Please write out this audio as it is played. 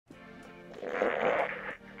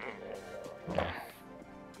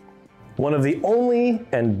One of the only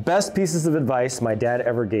and best pieces of advice my dad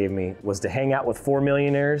ever gave me was to hang out with 4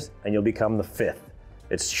 millionaires and you'll become the 5th.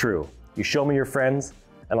 It's true. You show me your friends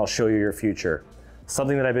and I'll show you your future.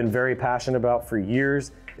 Something that I've been very passionate about for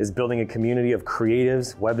years is building a community of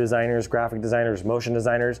creatives, web designers, graphic designers, motion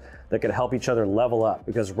designers that could help each other level up,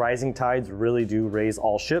 because rising tides really do raise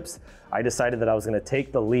all ships. I decided that I was going to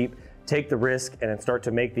take the leap, take the risk, and then start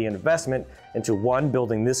to make the investment into one,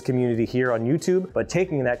 building this community here on YouTube, but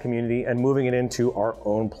taking that community and moving it into our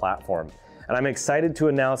own platform. And I'm excited to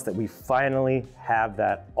announce that we finally have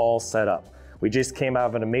that all set up. We just came out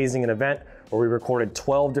of an amazing event where we recorded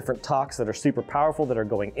 12 different talks that are super powerful that are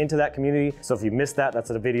going into that community. So if you missed that, that's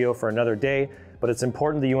a video for another day. But it's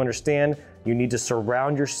important that you understand you need to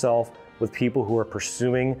surround yourself with people who are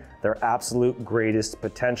pursuing their absolute greatest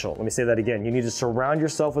potential. Let me say that again. You need to surround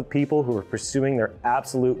yourself with people who are pursuing their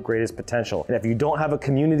absolute greatest potential. And if you don't have a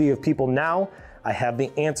community of people now, I have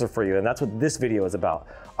the answer for you. And that's what this video is about.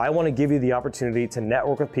 I want to give you the opportunity to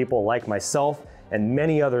network with people like myself and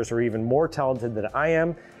many others who are even more talented than I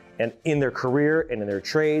am, and in their career and in their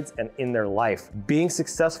trades and in their life. Being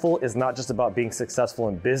successful is not just about being successful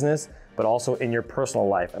in business, but also in your personal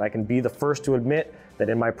life. And I can be the first to admit that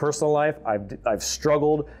in my personal life, I've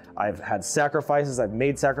struggled, I've had sacrifices, I've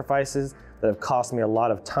made sacrifices that have cost me a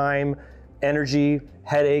lot of time, energy,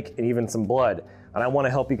 headache, and even some blood. And I want to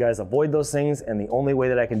help you guys avoid those things. And the only way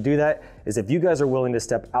that I can do that is if you guys are willing to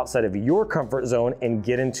step outside of your comfort zone and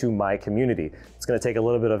get into my community. It's going to take a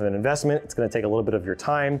little bit of an investment. It's going to take a little bit of your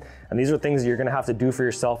time. And these are things that you're going to have to do for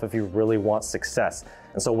yourself if you really want success.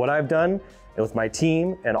 And so what I've done with my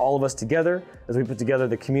team and all of us together is we put together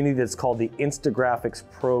the community that's called the Instagraphics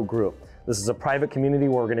Pro Group. This is a private community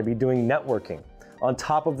where we're going to be doing networking. On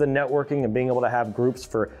top of the networking and being able to have groups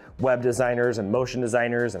for web designers and motion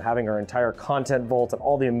designers and having our entire content vault and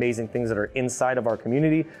all the amazing things that are inside of our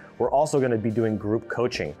community, we're also going to be doing group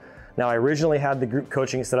coaching. Now, I originally had the group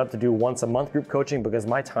coaching set up to do once a month group coaching because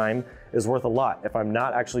my time is worth a lot. If I'm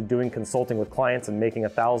not actually doing consulting with clients and making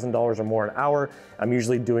 $1,000 or more an hour, I'm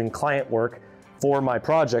usually doing client work for my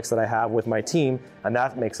projects that I have with my team, and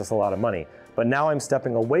that makes us a lot of money. But now I'm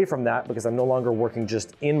stepping away from that because I'm no longer working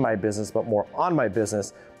just in my business, but more on my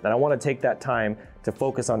business. And I want to take that time to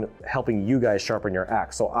focus on helping you guys sharpen your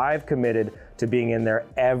axe. So I've committed to being in there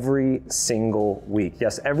every single week.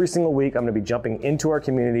 Yes, every single week I'm going to be jumping into our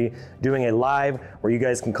community, doing a live where you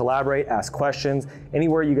guys can collaborate, ask questions.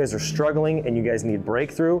 Anywhere you guys are struggling and you guys need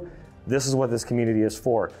breakthrough, this is what this community is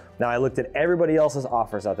for. Now, I looked at everybody else's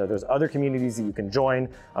offers out there. There's other communities that you can join.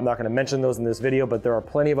 I'm not going to mention those in this video, but there are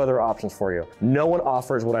plenty of other options for you. No one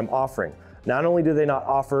offers what I'm offering. Not only do they not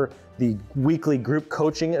offer the weekly group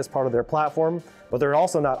coaching as part of their platform, but they're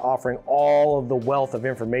also not offering all of the wealth of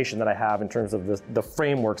information that I have in terms of the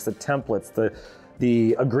frameworks, the templates,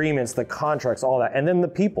 the agreements, the contracts, all that. And then the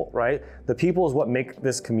people, right? The people is what make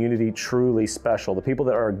this community truly special. The people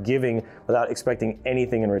that are giving without expecting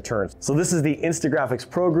anything in return. So this is the Instagraphics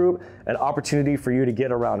Pro Group, an opportunity for you to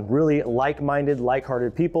get around really like-minded,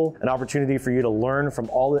 like-hearted people, an opportunity for you to learn from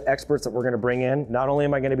all the experts that we're gonna bring in. Not only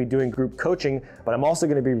am I gonna be doing group coaching, but I'm also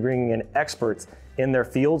gonna be bringing in experts in their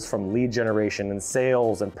fields from lead generation and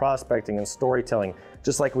sales and prospecting and storytelling.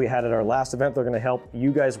 Just like we had at our last event, they're gonna help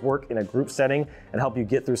you guys work in a group setting and help you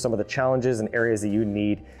get through some of the challenges and areas that you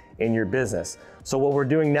need in your business. So what we're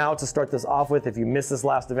doing now to start this off with, if you missed this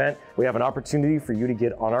last event, we have an opportunity for you to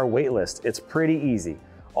get on our wait list. It's pretty easy.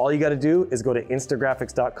 All you gotta do is go to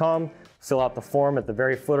instagraphics.com, fill out the form at the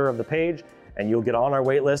very footer of the page, and you'll get on our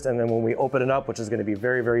wait list. And then when we open it up, which is gonna be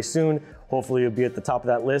very, very soon, hopefully you'll be at the top of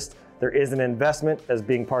that list. There is an investment as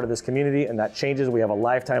being part of this community, and that changes. We have a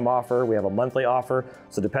lifetime offer, we have a monthly offer.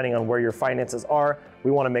 So depending on where your finances are, we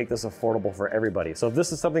wanna make this affordable for everybody. So if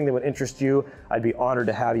this is something that would interest you, I'd be honored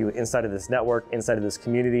to have you inside of this network, inside of this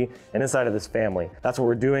community, and inside of this family. That's what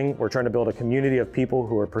we're doing. We're trying to build a community of people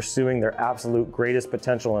who are pursuing their absolute greatest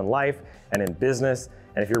potential in life and in business.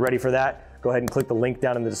 And if you're ready for that, go ahead and click the link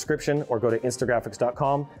down in the description or go to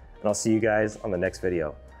instagraphics.com, and I'll see you guys on the next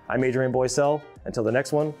video. I'm Adrian Boycell. Until the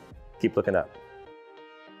next one, keep looking up.